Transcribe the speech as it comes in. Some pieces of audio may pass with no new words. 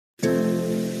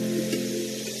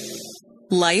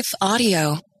Life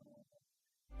Audio.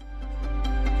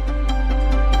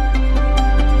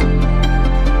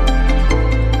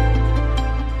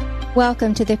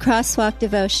 Welcome to the Crosswalk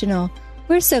Devotional.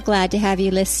 We're so glad to have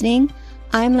you listening.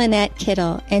 I'm Lynette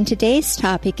Kittle, and today's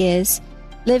topic is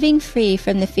Living Free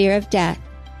from the Fear of Death.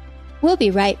 We'll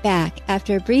be right back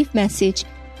after a brief message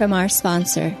from our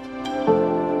sponsor.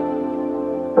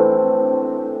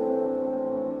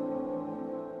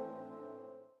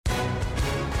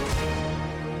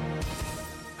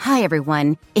 Hi,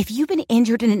 everyone. If you've been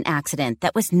injured in an accident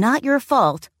that was not your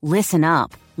fault, listen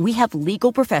up. We have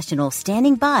legal professionals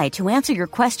standing by to answer your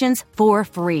questions for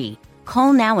free.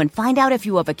 Call now and find out if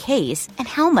you have a case and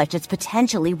how much it's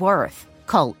potentially worth.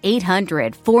 Call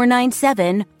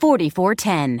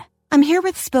 800-497-4410. I'm here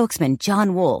with spokesman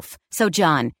John Wolf. So,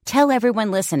 John, tell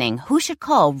everyone listening who should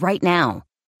call right now.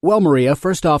 Well, Maria,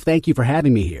 first off, thank you for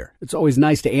having me here. It's always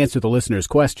nice to answer the listeners'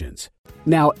 questions.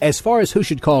 Now, as far as who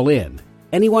should call in,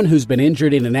 anyone who's been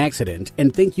injured in an accident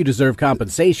and think you deserve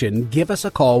compensation, give us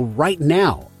a call right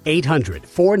now.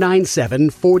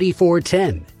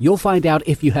 800-497-4410. You'll find out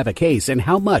if you have a case and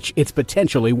how much it's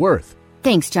potentially worth.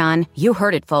 Thanks, John. You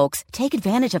heard it, folks. Take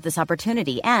advantage of this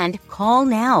opportunity and call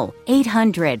now.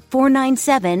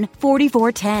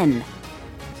 800-497-4410.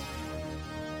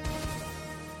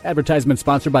 Advertisement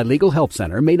sponsored by Legal Help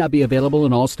Center. May not be available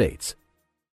in all states.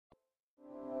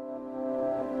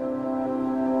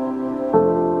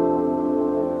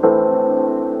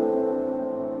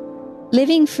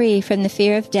 Living Free from the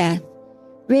Fear of Death,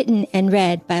 written and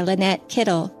read by Lynette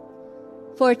Kittle.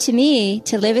 For to me,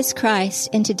 to live is Christ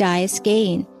and to die is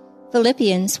gain.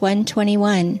 Philippians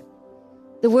 1:21.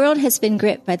 The world has been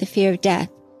gripped by the fear of death,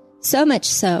 so much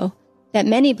so that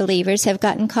many believers have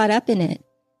gotten caught up in it,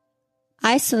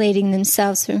 isolating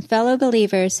themselves from fellow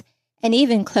believers and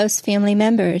even close family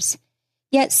members.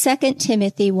 Yet 2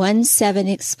 Timothy 1:7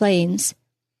 explains,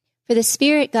 For the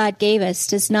Spirit God gave us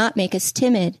does not make us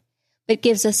timid, but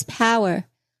gives us power,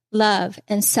 love,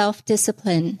 and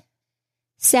self-discipline.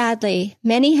 Sadly,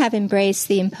 many have embraced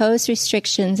the imposed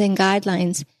restrictions and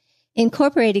guidelines,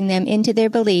 incorporating them into their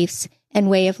beliefs and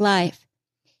way of life.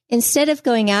 Instead of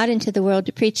going out into the world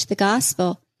to preach the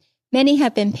gospel, many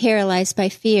have been paralyzed by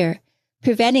fear,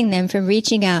 preventing them from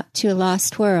reaching out to a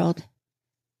lost world.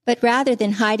 But rather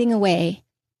than hiding away,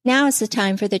 now is the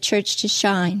time for the church to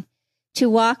shine, to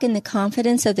walk in the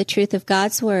confidence of the truth of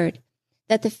God's word,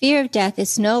 that the fear of death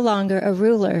is no longer a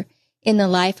ruler in the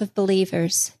life of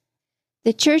believers.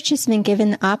 The church has been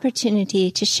given the opportunity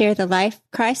to share the life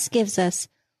Christ gives us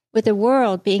with a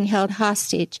world being held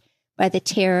hostage by the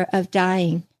terror of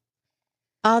dying.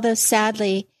 Although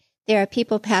sadly there are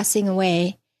people passing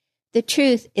away, the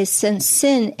truth is since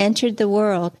sin entered the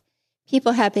world,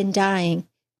 people have been dying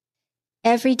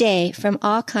every day from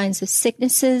all kinds of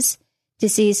sicknesses,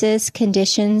 diseases,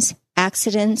 conditions,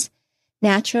 accidents,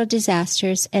 natural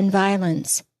disasters, and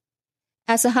violence.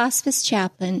 As a hospice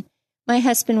chaplain, my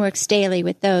husband works daily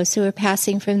with those who are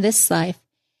passing from this life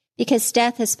because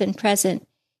death has been present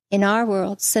in our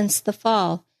world since the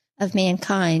fall of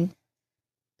mankind.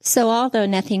 So although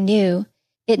nothing new,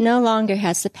 it no longer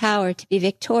has the power to be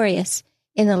victorious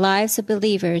in the lives of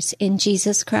believers in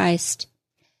Jesus Christ.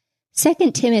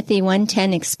 2 Timothy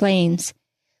 1:10 explains,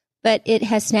 But it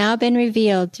has now been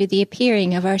revealed through the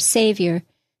appearing of our Savior,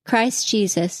 Christ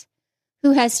Jesus,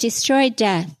 who has destroyed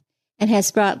death and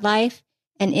has brought life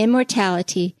and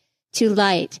immortality to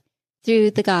light through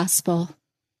the gospel.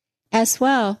 As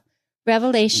well,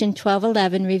 Revelation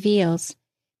 12:11 reveals,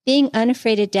 being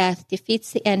unafraid of death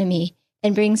defeats the enemy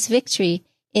and brings victory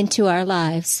into our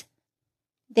lives.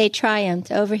 They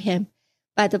triumphed over him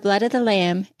by the blood of the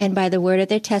Lamb and by the word of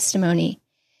their testimony.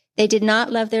 They did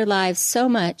not love their lives so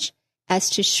much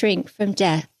as to shrink from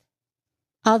death.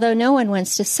 Although no one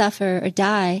wants to suffer or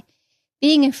die,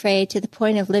 being afraid to the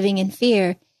point of living in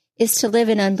fear is to live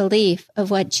in unbelief of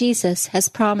what Jesus has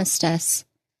promised us.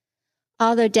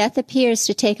 Although death appears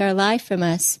to take our life from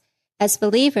us, as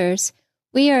believers,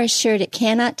 we are assured it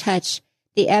cannot touch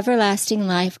the everlasting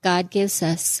life God gives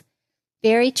us.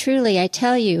 Very truly, I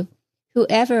tell you,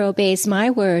 whoever obeys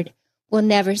my word will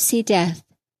never see death.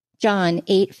 John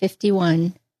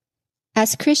 8:51.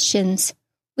 As Christians,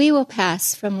 we will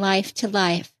pass from life to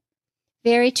life.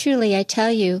 Very truly, I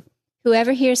tell you,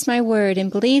 whoever hears my word and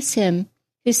believes him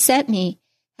who sent me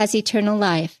has eternal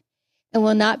life, and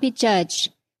will not be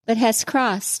judged, but has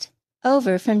crossed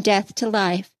over from death to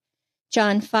life.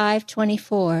 John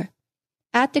 5:24.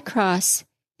 At the cross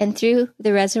and through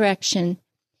the resurrection,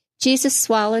 Jesus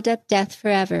swallowed up death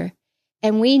forever,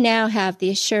 and we now have the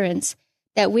assurance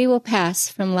that we will pass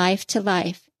from life to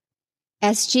life.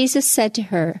 As Jesus said to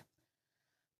her,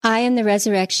 I am the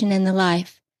resurrection and the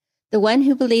life. The one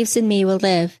who believes in me will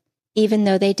live, even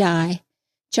though they die.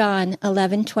 John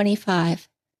 11:25.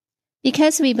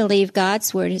 Because we believe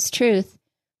God's word is truth,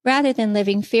 rather than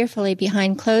living fearfully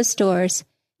behind closed doors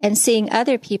and seeing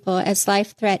other people as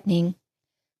life-threatening,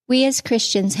 we as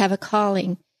Christians have a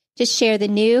calling to share the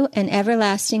new and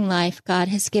everlasting life God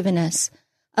has given us,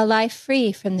 a life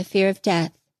free from the fear of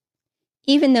death.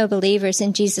 Even though believers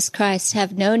in Jesus Christ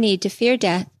have no need to fear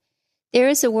death, there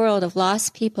is a world of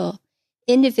lost people,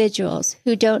 individuals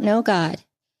who don't know God.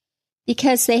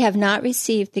 Because they have not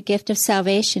received the gift of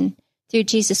salvation through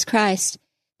Jesus Christ,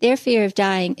 their fear of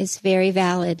dying is very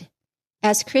valid.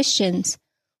 As Christians,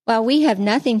 while we have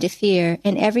nothing to fear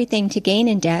and everything to gain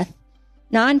in death,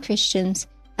 non-Christians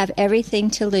have everything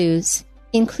to lose,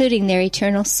 including their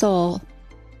eternal soul.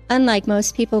 Unlike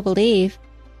most people believe,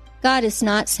 God is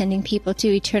not sending people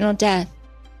to eternal death,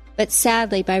 but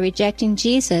sadly, by rejecting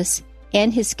Jesus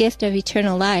and his gift of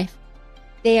eternal life,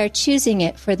 they are choosing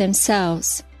it for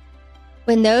themselves.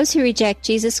 When those who reject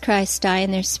Jesus Christ die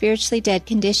in their spiritually dead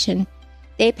condition,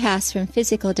 they pass from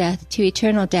physical death to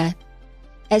eternal death.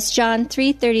 As John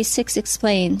 3:36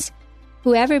 explains,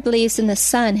 whoever believes in the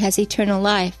Son has eternal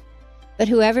life, but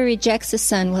whoever rejects the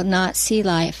Son will not see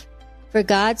life, for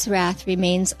God's wrath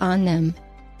remains on them.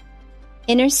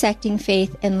 Intersecting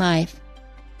faith and life.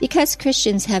 Because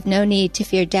Christians have no need to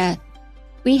fear death,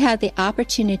 we have the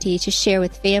opportunity to share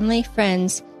with family,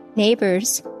 friends,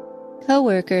 neighbors,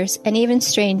 co-workers, and even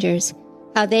strangers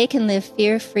how they can live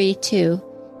fear-free too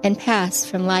and pass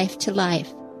from life to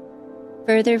life.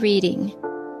 Further reading.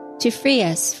 To free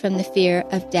us from the fear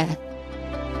of death.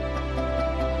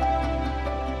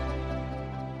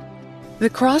 The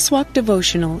Crosswalk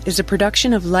Devotional is a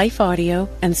production of Life Audio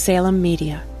and Salem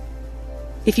Media.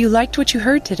 If you liked what you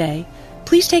heard today,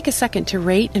 please take a second to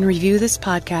rate and review this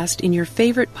podcast in your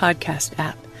favorite podcast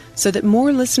app so that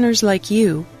more listeners like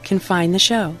you can find the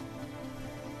show.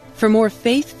 For more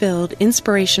faith-filled,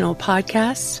 inspirational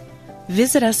podcasts,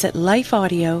 visit us at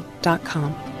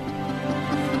lifeaudio.com.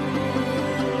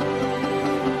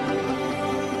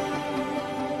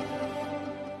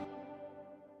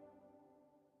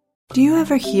 Do you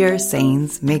ever hear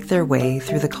sayings make their way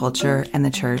through the culture and the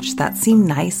church that seem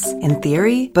nice in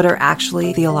theory, but are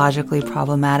actually theologically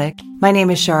problematic? My name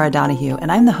is Shara Donahue, and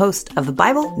I'm the host of The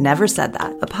Bible Never Said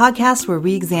That, a podcast where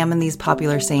we examine these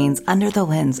popular sayings under the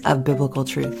lens of biblical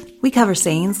truth. We cover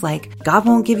sayings like, God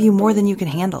won't give you more than you can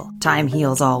handle, time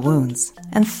heals all wounds,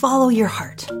 and follow your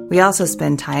heart. We also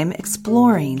spend time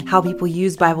exploring how people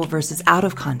use Bible verses out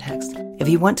of context. If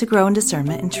you want to grow in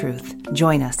discernment and truth,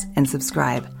 join us and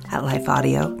subscribe at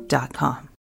lifeaudio.com.